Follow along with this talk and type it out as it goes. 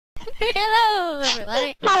Hello,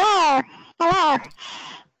 everybody. Hello, hello.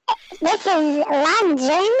 This is Lon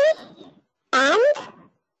Jamie, and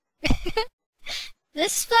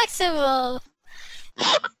This is flexible. we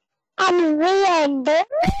are doing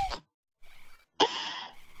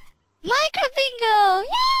Micro bingo!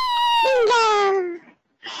 bingo.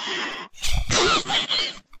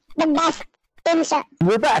 The best insert.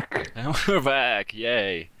 We're back. And we're back,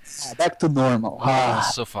 yay. Back to normal.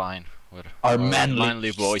 So fine. With Our manly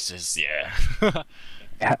voices, yeah.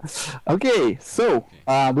 Yeah. Okay, so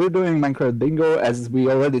we're doing Minecraft Bingo as we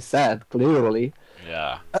already said clearly,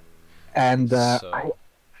 Yeah. and So-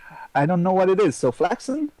 I don't know what it is. So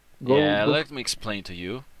Flaxen, go. Let me explain to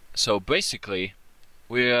you. So basically,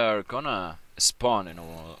 we are gonna spawn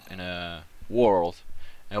in a world,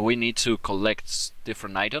 and we need to collect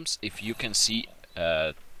different items. If you can see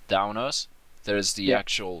down us, there's the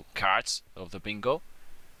actual cards of the bingo.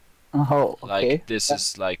 Oh, okay. Like this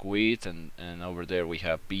is like wheat, and over there we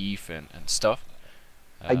have beef and stuff.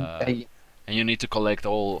 I And you need to collect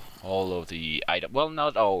all of the items. Well,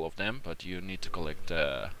 not all of them, but you need to collect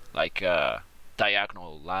like a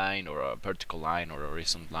diagonal line or a vertical line or a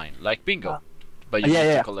horizontal line, like bingo. But you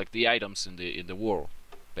need to collect the items in the world,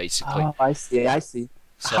 basically. Oh, I see. I see.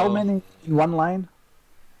 So, How many in one line?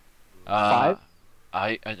 5?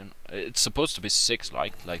 I don't. It's supposed to be 6,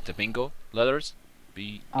 like the bingo letters,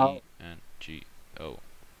 B, Oh. E, N, G, O.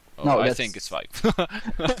 Oh, No, I that's- think it's 5.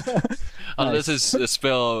 Unless it's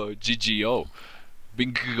spelled GGO.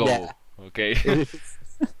 Bingo. Yeah. Okay.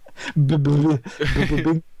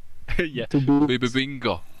 Yeah. To be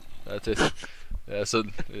Bingo. That's it. Yeah, so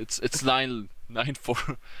it's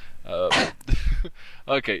 994.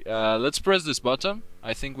 Okay. Let's press this button.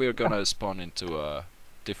 I think we're gonna spawn into a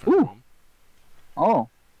different Ooh. room. Oh.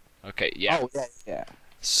 Okay. Yeah. Oh yeah, yeah.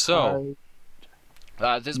 So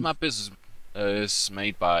this map is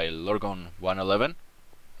made by Lorgon111.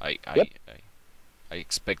 I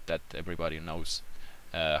expect that everybody knows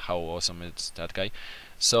how awesome is that guy.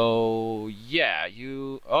 So yeah,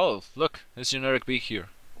 oh look, there's generic B here.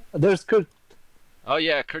 There's Kurt. Oh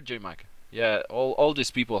yeah, Kurt J. Mac. Yeah, all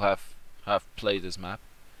these people have played this map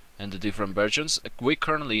and the different versions. We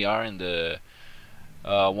currently are in the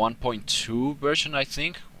 1.2 version, I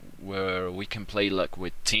think, where we can play like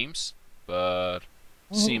with teams, but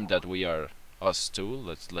seem that we are us too.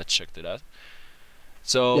 Let's check that out.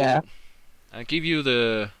 So Yeah. I give you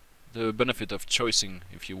the benefit of choosing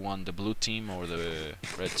if you want the blue team or the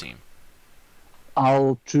red team.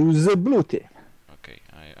 I'll choose the blue team. Okay,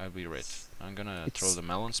 I'll be red. I'm gonna It's- throw the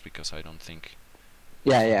melons because I don't think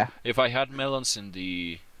Yeah, yeah. if I had melons in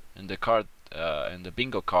the card in the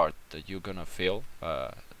bingo card that you're gonna fail,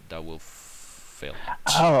 that will fail.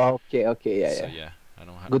 Oh, okay, okay, yeah, So yeah. yeah, I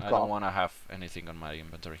don't Good I call. don't want to have anything on my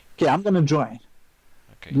inventory. Okay, I'm gonna join.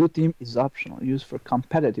 Okay, Blue team is optional, used for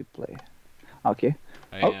competitive play. Okay.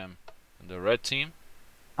 I Oh. am in the red team.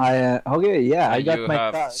 Okay, yeah, I And got you my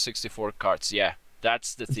have card. 64 cards. Yeah,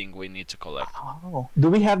 that's the thing we need to collect. Oh, do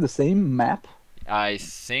we have the same map? I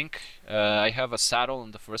think I have a saddle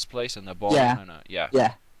in the first place and a ball. Yeah. And Yeah.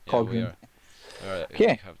 yeah, called we green. are. We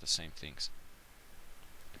Okay. have the same things.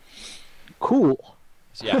 Cool.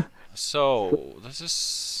 Yeah. So this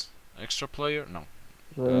is extra player.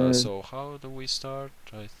 No. So how do we start?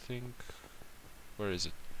 I think. Where is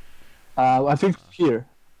it? I think here.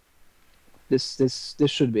 This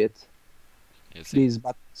should be it. You think? These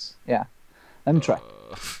buttons. Yeah. Let me try.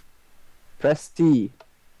 Uh, Press T.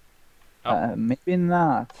 Oh. Maybe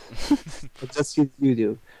not. But just hit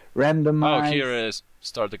YouTube. Randomize. oh, here is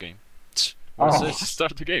start the game. Where's Oh. this?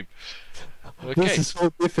 Start the game. This Okay. is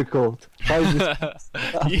so difficult. Why is this?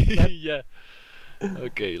 Yeah. Okay,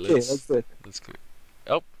 Okay, let's let's do it.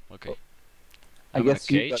 go. Oh, okay. I I'm in a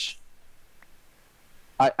guess you cage.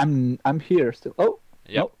 I'm here still. Oh.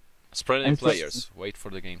 Yep. Nope. Spreading I'm players. Wait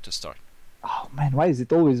for the game to start. Oh man, why is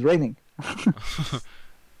it always raining?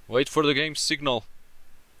 Wait for the game signal.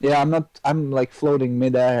 Yeah, I'm like floating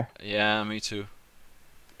midair. Yeah, me too.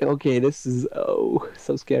 Okay, this is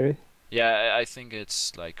so scary. Yeah, I think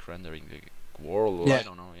it's like rendering the world. Or Yeah. I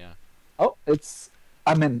don't know. Yeah. Oh,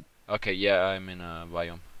 I'm in. Okay. Yeah, I'm in a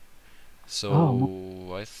biome. So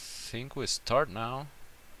Oh. I think we start now.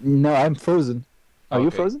 No, I'm frozen. Are you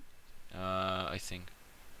Okay. frozen? I think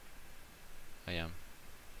I am.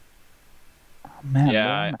 Oh, man. where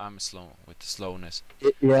Yeah, am I'm slow with the slowness.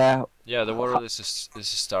 Yeah. Yeah, the world is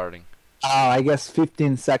starting. I guess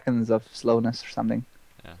 15 seconds of slowness or something.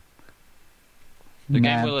 Yeah. The game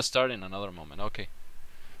Man. will start in another moment. Okay.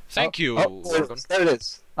 Thank you, Oh, there, Lorgon. there it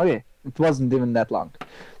is. Okay, it wasn't even that long.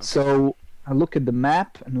 So I look at the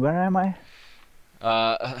map, and where am I?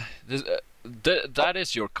 This, That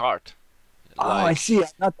is your cart. Oh, I see. I'm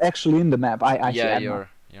not actually in the map. I see. Yeah, I'm not.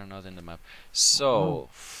 you're not in the map. So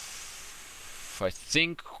I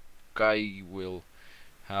think I will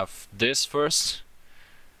have this first.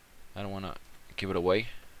 I don't wanna give it away.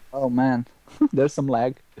 Oh man, there's some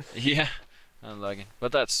lag. Yeah, I'm lagging,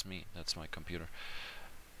 but that's me. That's my computer.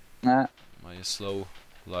 Nah, My slow,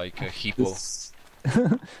 like a hippo. it's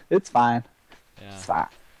it's fine. Yeah. It's fine.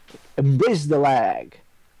 Embrace the lag.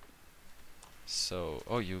 So,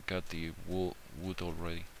 oh, you got the wood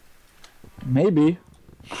already. Maybe.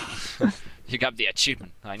 You got the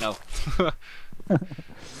achievement. I know.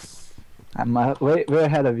 I'm way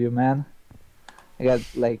ahead of you, man. I got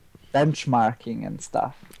like benchmarking and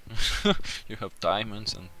stuff. You have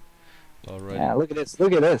diamonds and already. Yeah, look at this.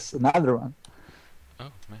 Look at this. Another one.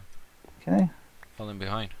 Oh man, Okay. falling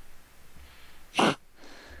behind.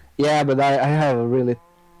 Yeah, but I have a really.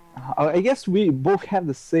 I guess we both have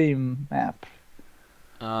the same map.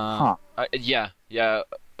 Huh. Yeah.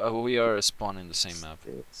 We are spawning the same map.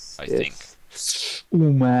 I think.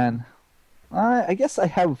 Oh man. I guess I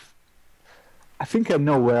have. I think I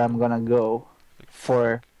know where I'm gonna go.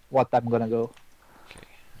 For what I'm gonna go. Okay.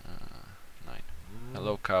 9.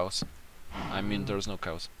 Hello, cows. I mean, there's no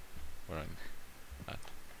cows where I'm at.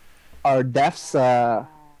 Are deaths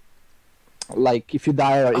like if you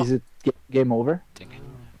die, or is it game over? Thinking.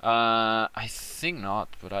 I think not,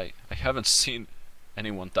 but I haven't seen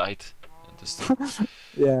anyone died in this thing.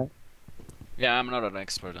 Yeah. Yeah, I'm not an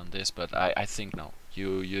expert on this, but I think no.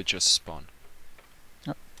 You just spawn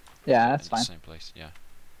Yeah, in that's the fine. same place. Yeah.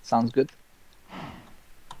 Sounds good.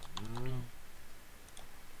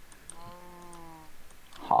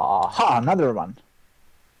 Ha, another one.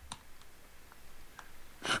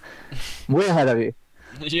 Way ahead of you.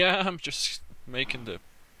 Yeah, I'm just making the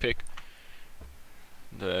pick.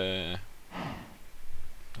 The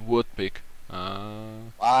wood pick.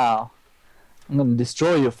 Wow. I'm gonna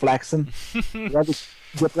destroy you, Flaxen.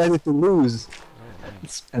 Get ready to lose.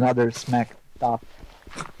 It's another smack top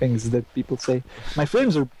things that people say. My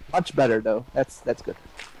frames are much better though. That's good.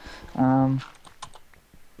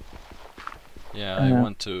 Yeah, I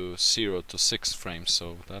went to 0 to 6 frames,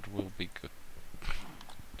 so that will be good.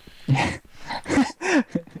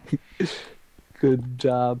 Good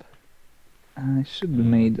job. I should have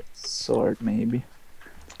made a sword maybe.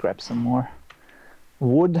 Let's grab some more.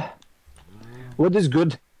 Wood. Wood is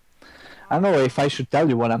good. I don't know if I should tell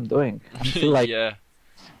you what I'm doing. I feel like Yeah.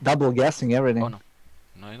 double guessing everything. Oh no.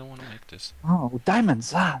 No, I don't want to make this. Oh,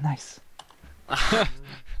 diamonds. Ah, nice.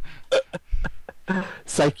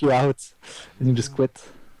 Psych you out. And you just quit.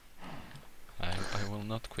 I will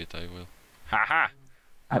not quit. I will. Haha.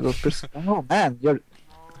 I will oh man, you're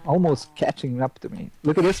almost catching up to me.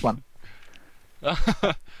 Look at this one. It's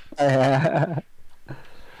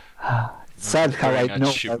sad how I know every,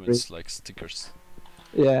 achievements like stickers.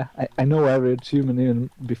 yeah, I know every achievement even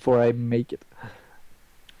before I make it.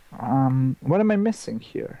 What am I missing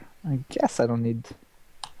here? I guess I don't need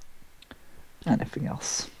anything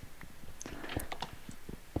else.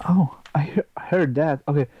 Oh, I heard that.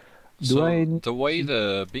 Okay, So I need the way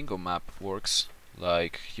the bingo map works,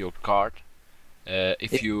 like your card,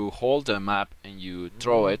 if you hold the map and you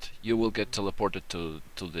throw it, you will get teleported to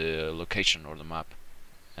the location or the map,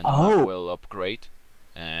 and the map will upgrade,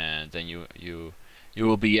 and then you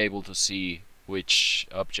will be able to see which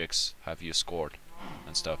objects have you scored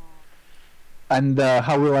and stuff. And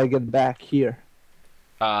how will I get back here?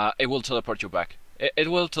 It will teleport you back.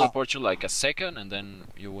 It will teleport you like a second, and then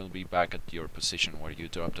you will be back at your position where you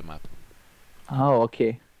dropped the map. Oh,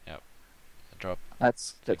 okay. Yep. Drop.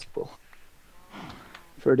 That's cool.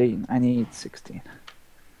 13. I need 16.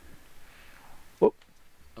 Whoa.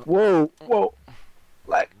 Whoa.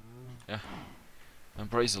 Lag. Yeah.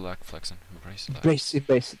 Embrace the lag, Flaxen. Embrace the lag.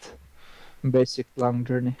 Embrace it. Basic long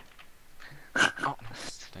journey. Oh,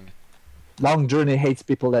 dang it. Long journey hates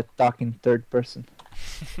people that talk in third person.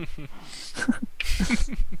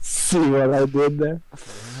 See what I did there?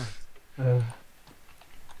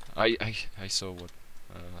 I saw what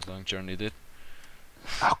Long Journey did.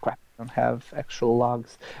 Oh crap! I don't have actual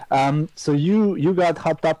logs. So you got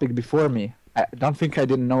Hot Topic before me. I don't think I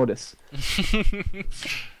didn't notice. You're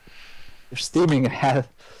steaming ahead.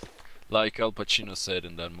 Like Al Pacino said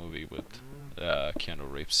in that movie with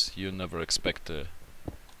Keanu Reeves, you never expect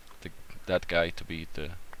that guy to be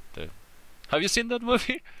the. Have you seen that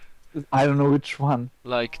movie? I don't know which one.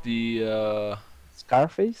 Like the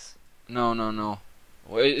Scarface? No.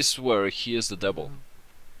 Well, it's where he is the devil.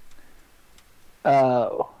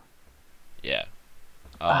 Oh. Yeah.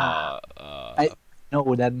 I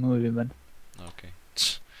know that movie, man. Okay.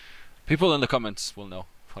 People in the comments will know.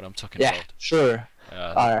 what I'm talking Yeah, about. sure.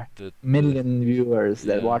 Our million viewers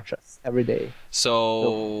that yeah. watch us every day.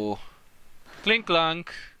 So, clink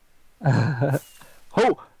clank. Oh,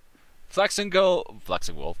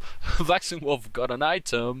 Flaxenwolf. Flaxenwolf got an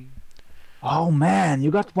item. oh man,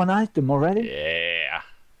 you got one item already? Yeah.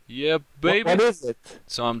 Yeah, baby. What is it?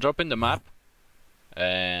 So I'm dropping the map,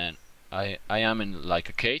 and I am in like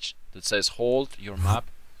a cage that says hold your map.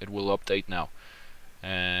 It will update now,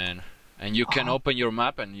 and you can open your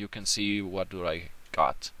map and you can see what do I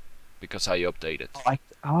got because I updated.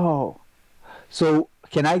 Oh, so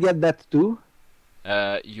can I get that too?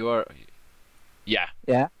 You're yeah.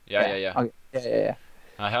 Yeah. Yeah. Okay. Yeah.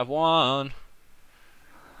 I have one.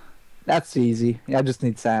 That's easy. I just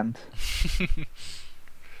need sand.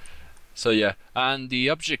 So yeah, and the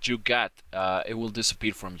object you got, it will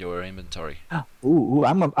disappear from your inventory. Ooh,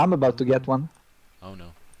 I'm about to get one. Oh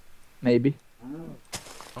no. Maybe.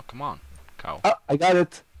 Oh come on, cow. Oh, I got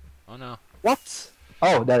it. Oh no. What?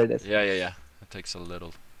 Oh, there it is. Yeah. It takes a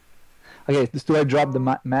little. Okay, do I drop the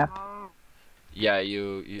map? Yeah,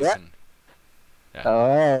 you Yeah. can. Yeah.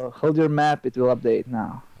 Oh, hold your map. It will update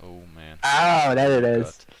now. Oh man. Oh, there it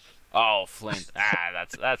is. Oh, flint.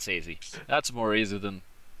 That's easy. That's more easy than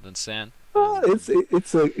sand. Oh, it's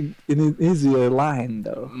an easier line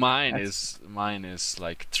though. Mine is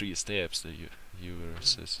like 3 steps that you were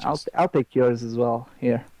just. I'll take yours as well.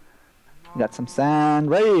 Here, got some sand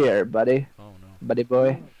right here, buddy. Oh no. Buddy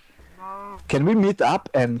boy. Can we meet up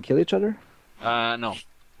and kill each other? No.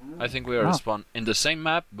 I think we are spawned in the same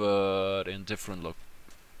map, but in different look.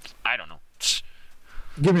 I don't know.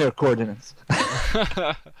 Give me your coordinates.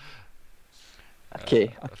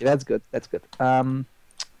 Okay, that's good. Okay.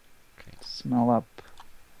 Smell up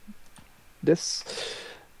this.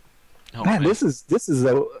 Oh, Man, this is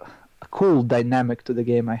a cool dynamic to the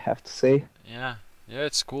game, I have to say. Yeah,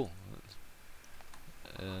 it's cool.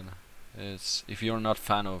 It's if you're not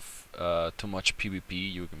fan of too much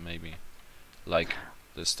PvP, you can maybe like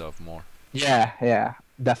this stuff more. Yeah,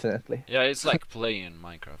 definitely. Yeah, it's like playing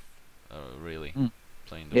Minecraft, really,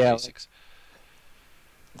 playing the Yeah. basics.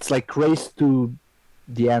 It's like Race to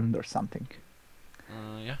the End or something.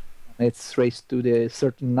 Yeah. It's Race to the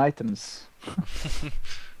certain items.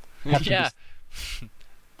 Yeah.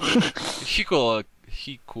 he could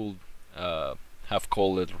have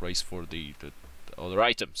called it race for the other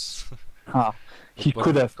items. He But-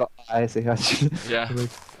 could have got. I see. Yeah.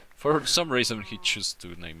 For some reason he chose to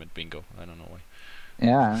name it Bingo. I don't know why.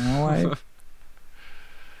 Yeah, I know why.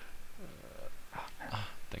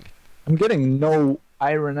 Dang it. I'm getting no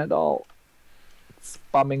iron at all. It's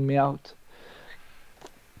bumming me out.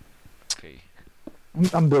 Okay.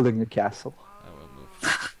 I'm building a castle. I will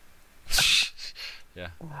move.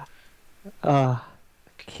 Yeah.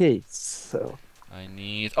 Okay, so. I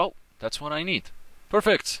need. Oh, that's what I need.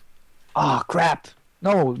 Perfect. Oh, crap.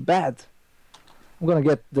 No, bad. I'm gonna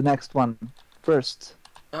get the next one first.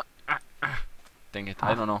 Dang it.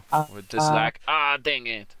 I don't know. With this lag. Dang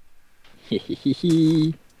it.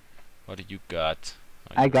 What did you got?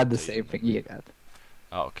 I got the same thing you got.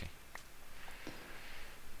 Oh, okay.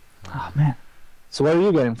 Oh, man. So where are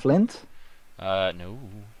you getting, Flint? No.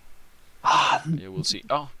 Yeah, we'll see.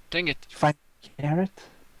 Oh, dang it. Did you find carrot?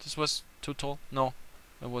 This was too tall. No,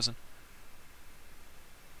 it wasn't.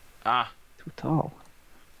 Too tall.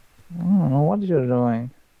 I don't know what you're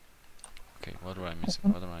doing. Okay, what am I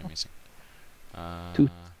missing? What am I missing? Two.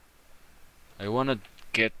 I wanna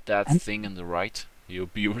get that And- thing on the right. You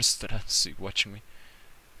viewers that are watching me.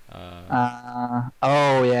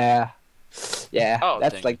 Oh yeah. Yeah, Oh,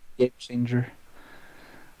 that's dang like game changer.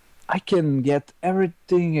 I can get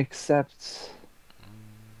everything except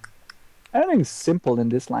everything's simple in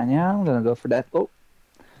this line. Yeah, I'm gonna go for that. Oh,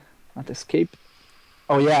 not escape.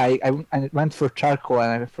 Oh yeah, I went for charcoal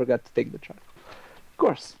and I forgot to take the charcoal. Of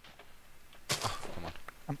course. Oh, come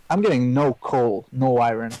on. I'm getting no coal, no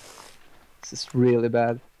iron. This is really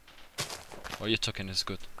bad. What you talking is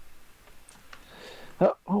good.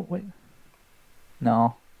 Oh wait.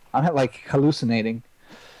 No, I'm like hallucinating.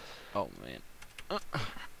 Oh man.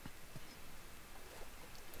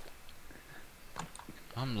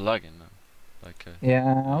 I'm lagging now. Like.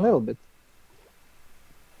 Yeah, a little bit.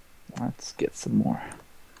 Let's get some more.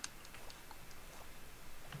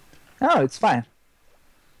 Oh, it's fine.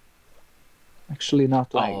 Actually,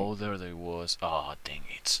 not lagging. Oh, there they was. Oh, dang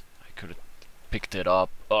it! I could have picked it up.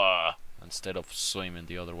 Instead of swimming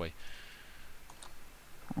the other way.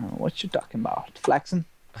 What you talking about, Flaxen?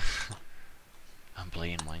 I'm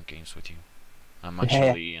playing mind games with you. I'm Yeah.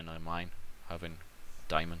 actually in a mine, having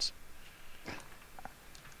diamonds.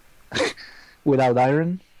 Without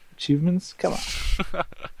iron achievements? Come on.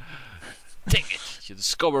 Dang it! You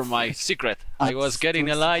discovered my secret. I was getting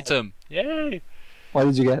an item. Yay! What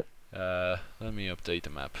did you get? Let me update the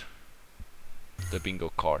map. The bingo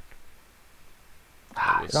card.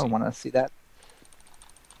 I don't want to see that.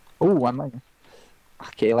 Oh, I'm like...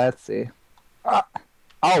 Okay, let's see.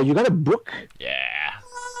 Oh, you got a book? Yeah.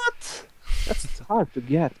 What? That's hard to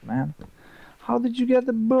get, man. How did you get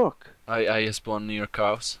the book? I spawned near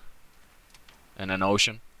cows. And an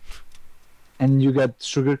ocean. And you got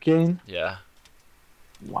sugarcane? Yeah.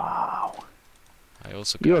 Wow. I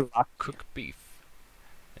also You're got lucky. cooked beef.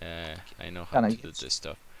 I know how to do this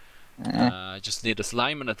stuff. Eh. I just need a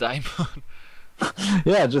slime and a diamond.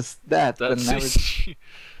 Yeah, just that. That's and it.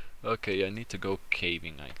 Okay, I need to go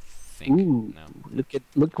caving, I think. Ooh, now.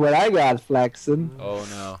 look what I got, Flaxen. Oh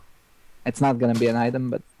no. It's not gonna be an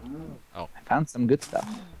item, but Oh. I found some good stuff.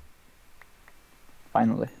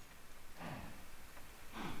 Finally.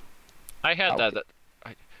 I had Okay.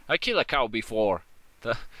 that. I killed a cow before.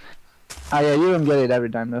 Oh yeah, you don't get it every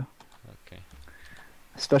time though. Okay.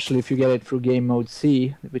 Especially if you get it through game mode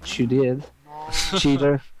C, which you did.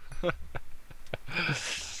 Cheater.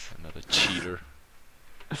 Another cheater.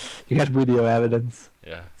 You got video evidence.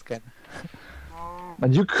 Yeah. It's kind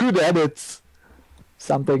But you could edit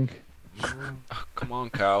something. Oh, come on,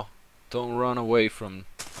 cow. Don't run away from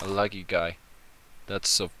a laggy guy.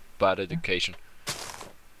 That's of bad education.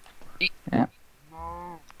 Yeah.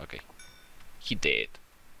 Okay. He did.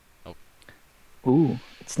 Ooh,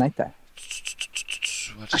 it's nighttime.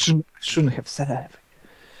 What I is- shouldn't have said that.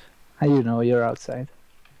 How you know you're outside?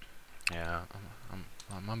 Yeah,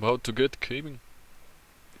 I'm about to get caving.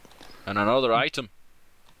 And another item.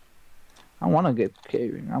 I wanna get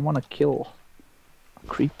caving. I wanna kill a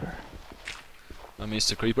creeper. I missed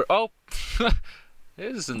the creeper. Oh!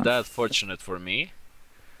 Isn't that fortunate for me?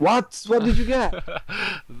 What? What did you get?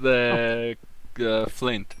 The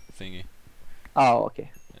flint thingy. Oh, okay.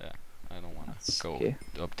 I don't want That's to go okay.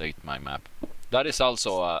 update my map. That is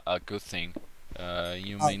also a good thing.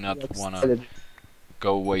 You may not want to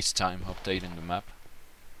go waste time updating the map.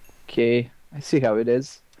 Okay, I see how it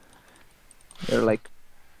is. You're like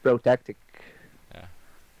pro-tactic.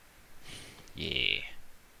 Yeah.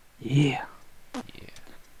 Yeah.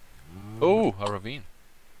 Oh, a ravine.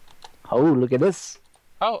 Oh, look at this.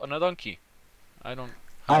 Oh, and a donkey. I don't...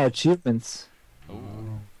 My achievements. Oh.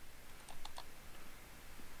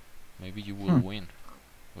 Maybe you will win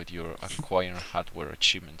with your acquire hardware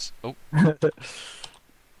achievements. Oh,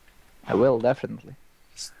 I will, definitely.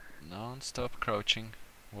 non-stop crouching.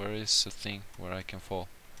 Where is the thing where I can fall?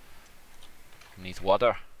 Need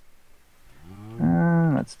water.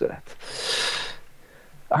 Let's do that.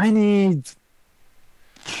 I need...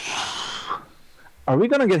 Are we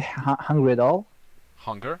gonna get hungry at all?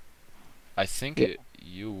 Hunger? I think Yeah.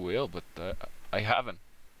 you will, but I haven't.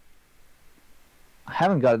 I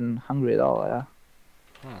haven't gotten hungry at all, yeah.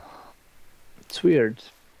 Hmm. It's weird,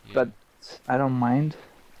 Yeah. but I don't mind.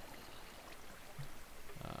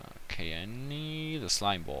 Okay, I need a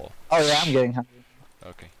slime ball. Oh yeah, I'm getting hungry.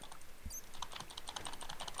 Okay.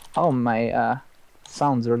 Oh, my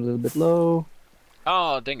sounds are a little bit low.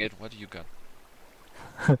 Oh, dang it, what do you got?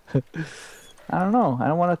 I don't know, I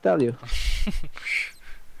don't want to tell you.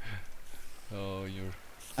 Oh, you're...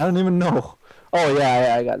 I don't even know. Oh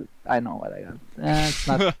yeah, I know what I got. It's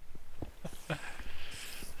not...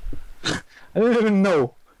 I don't even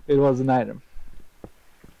know it was an item.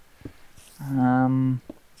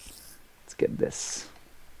 Let's get this.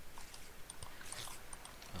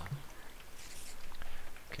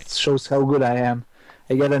 Okay. It shows how good I am.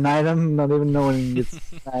 I get an item, not even knowing it's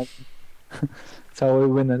an item. That's how we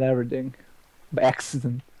win at everything. By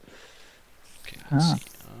accident. Okay, let's Ah.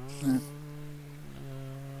 see.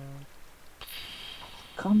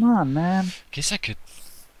 Come on, man. Guess I could...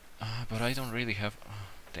 but I don't really have...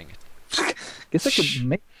 dang it. Guess I could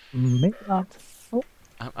make that.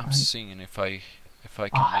 I'm seeing if I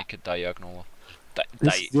can make a diagonal...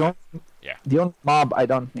 This is the only, Yeah. the only mob I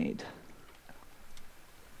don't need.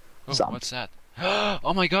 Oh, Zombie. what's that?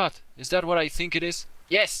 Oh my god! Is that what I think it is?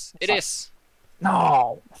 Yes, it is!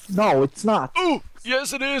 No, it's not. Oh,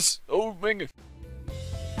 yes it is! Oh, man.